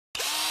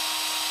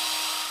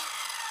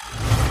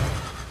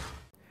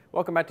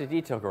Welcome back to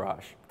Detail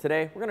Garage.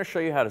 Today we're going to show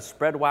you how to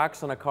spread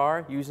wax on a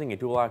car using a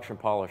dual action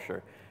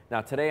polisher.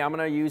 Now today I'm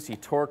going to use the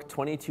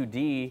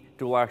TORQ22D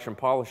dual action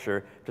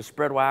polisher to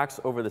spread wax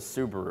over the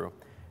Subaru.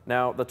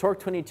 Now the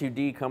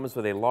TORQ22D comes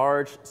with a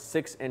large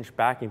 6-inch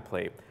backing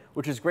plate,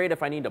 which is great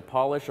if I need to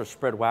polish or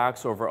spread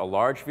wax over a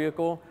large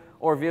vehicle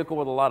or a vehicle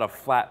with a lot of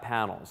flat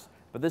panels.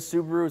 But this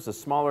Subaru is a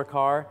smaller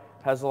car,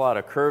 has a lot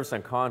of curves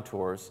and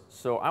contours,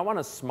 so I want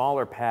a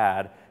smaller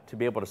pad to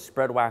be able to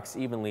spread wax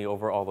evenly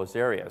over all those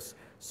areas.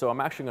 So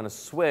I'm actually going to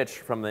switch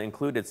from the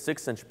included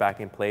 6-inch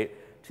backing plate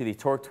to the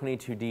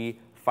TORQ22D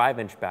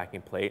 5-inch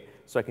backing plate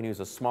so I can use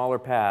a smaller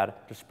pad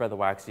to spread the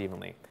wax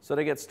evenly. So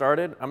to get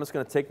started, I'm just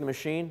going to take the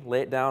machine, lay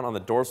it down on the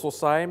dorsal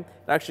side. It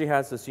actually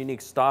has this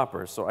unique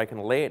stopper, so I can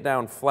lay it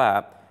down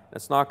flat.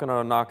 It's not going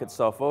to knock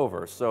itself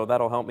over, so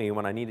that'll help me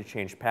when I need to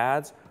change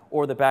pads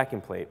or the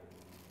backing plate.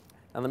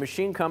 Now the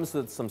machine comes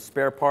with some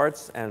spare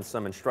parts and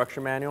some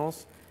instruction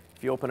manuals.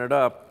 If you open it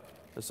up,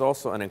 there's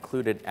also an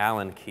included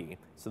Allen key.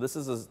 So this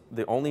is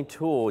the only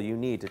tool you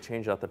need to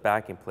change out the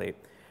backing plate.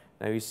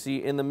 Now you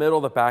see in the middle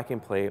of the backing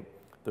plate,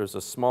 there's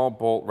a small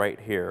bolt right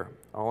here.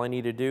 All I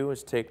need to do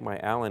is take my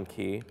Allen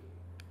key,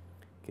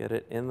 get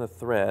it in the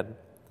thread,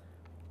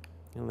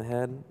 in the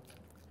head,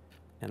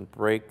 and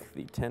break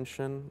the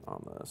tension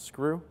on the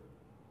screw.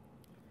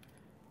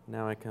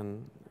 Now I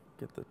can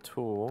get the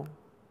tool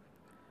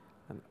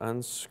and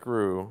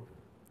unscrew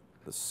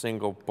the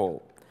single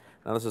bolt.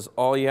 Now this is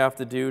all you have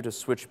to do to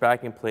switch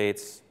backing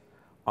plates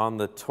on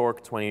the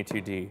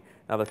TORQ22D.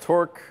 Now the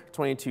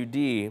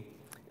TORQ22D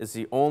is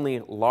the only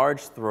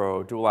large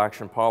throw dual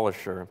action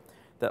polisher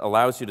that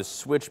allows you to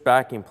switch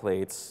backing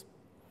plate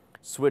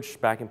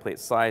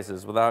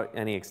sizes without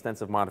any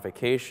extensive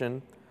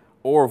modification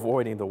or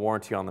avoiding the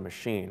warranty on the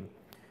machine.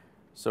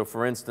 So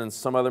for instance,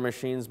 some other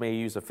machines may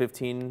use a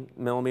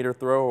 15mm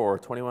throw or a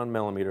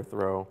 21mm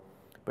throw,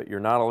 but you're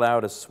not allowed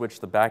to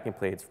switch the backing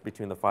plates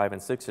between the 5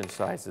 and 6-inch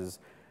sizes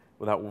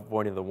without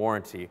avoiding the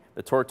warranty.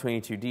 The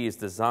TORQ22D is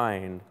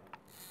designed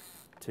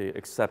to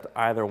accept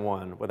either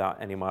one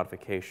without any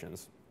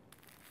modifications.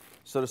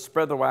 So to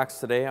spread the wax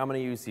today, I'm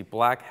going to use the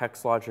black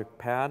Hexlogic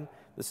pad.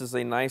 This is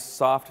a nice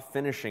soft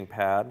finishing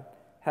pad,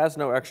 has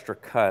no extra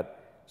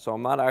cut, so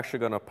I'm not actually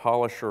going to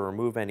polish or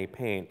remove any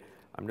paint.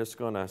 I'm just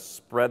going to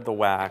spread the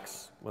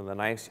wax with a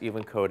nice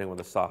even coating with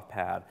a soft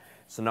pad.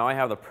 So now I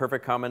have the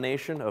perfect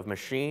combination of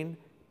machine,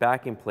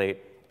 backing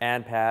plate,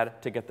 and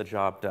pad to get the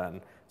job done.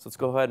 So let's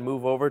go ahead and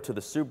move over to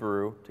the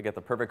Subaru to get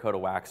the perfect coat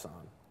of wax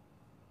on.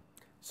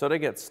 So to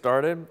get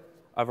started,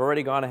 I've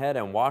already gone ahead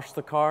and washed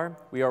the car.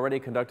 We already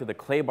conducted the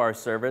clay bar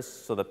service,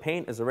 so the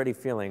paint is already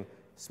feeling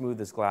smooth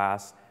as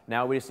glass.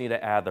 Now we just need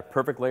to add the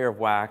perfect layer of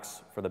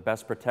wax for the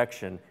best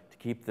protection to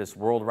keep this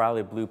World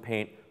Rally Blue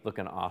paint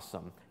looking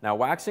awesome. Now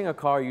waxing a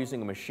car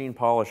using a machine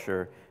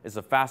polisher is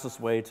the fastest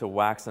way to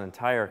wax an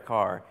entire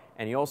car,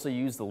 and you also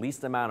use the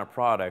least amount of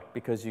product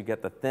because you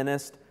get the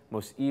thinnest,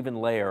 most even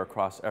layer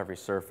across every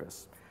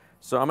surface.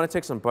 So I'm going to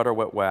take some butter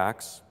wet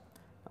wax.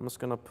 I'm just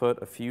going to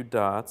put a few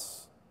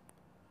dots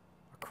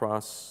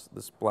across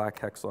this black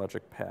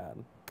Hexlogic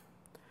pad.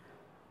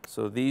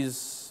 So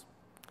these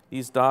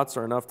dots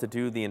are enough to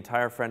do the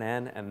entire front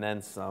end and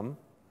then some.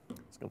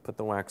 Just going to put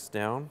the wax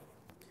down.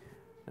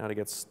 Now to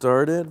get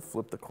started,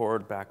 flip the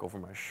cord back over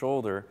my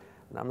shoulder,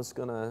 and I'm just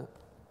going to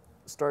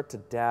start to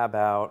dab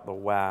out the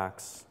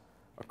wax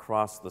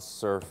across the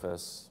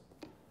surface.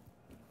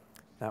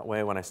 That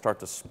way when I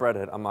start to spread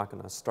it, I'm not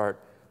going to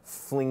start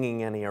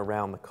flinging any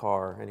around the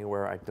car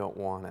anywhere I don't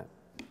want it.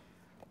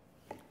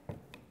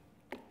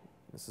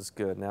 This is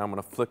good. Now I'm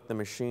going to flick the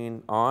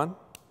machine on,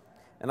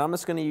 and I'm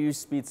just going to use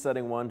speed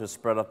setting 1 to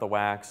spread out the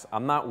wax.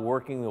 I'm not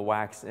working the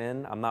wax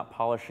in. I'm not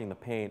polishing the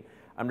paint.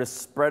 I'm just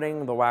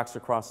spreading the wax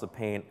across the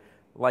paint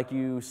like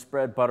you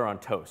spread butter on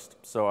toast.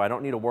 So I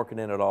don't need to work it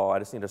in at all. I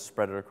just need to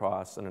spread it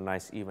across in a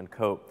nice even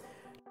coat.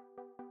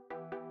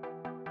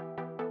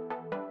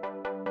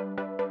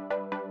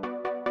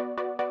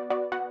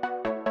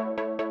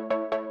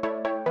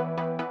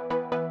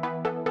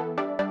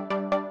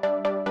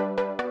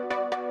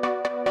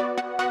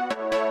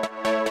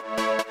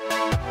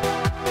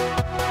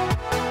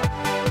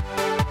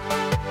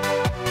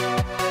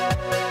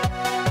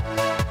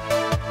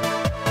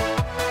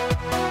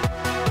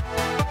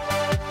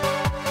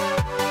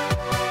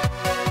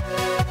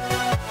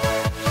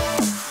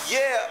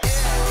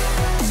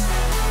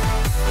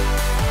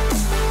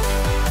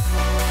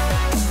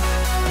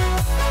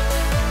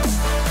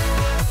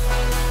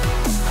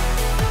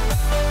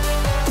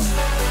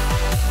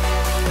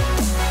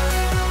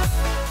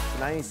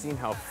 You've seen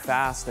how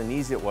fast and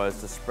easy it was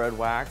to spread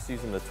wax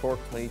using the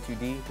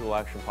TORQ22D dual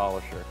action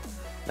polisher.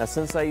 Now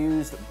since I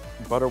used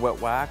butter wet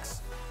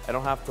wax, I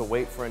don't have to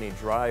wait for any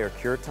dry or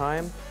cure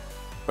time.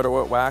 Butter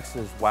wet wax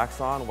is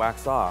wax on,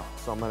 wax off.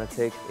 So I'm going to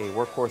take a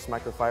workhorse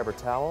microfiber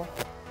towel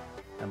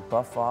and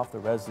buff off the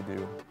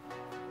residue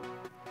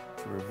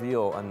to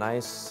reveal a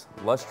nice,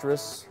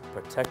 lustrous,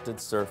 protected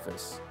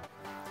surface.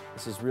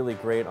 This is really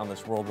great on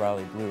this World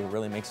Rally Blue. It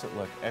really makes it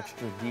look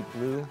extra deep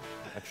blue,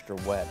 extra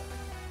wet.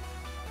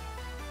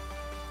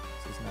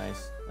 This is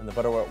nice. And the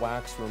butter wet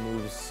wax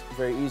removes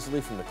very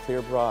easily from the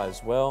clear bra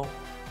as well.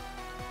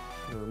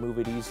 You can remove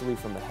it easily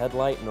from the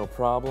headlight, no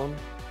problem.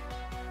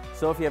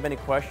 So if you have any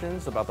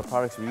questions about the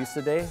products we used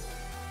today,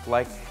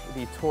 like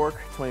the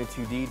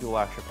TORQ22D dual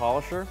action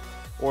polisher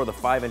or the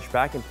 5-inch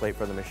backing plate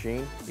for the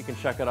machine, you can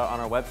check it out on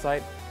our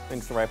website.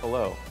 Links are right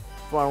below.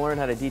 If you want to learn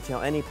how to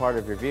detail any part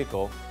of your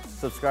vehicle,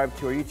 subscribe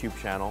to our YouTube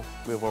channel.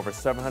 We have over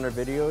 700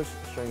 videos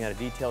showing you how to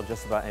detail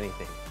just about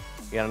anything.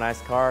 You got a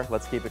nice car,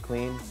 let's keep it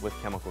clean with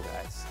Chemical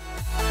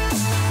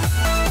Guys.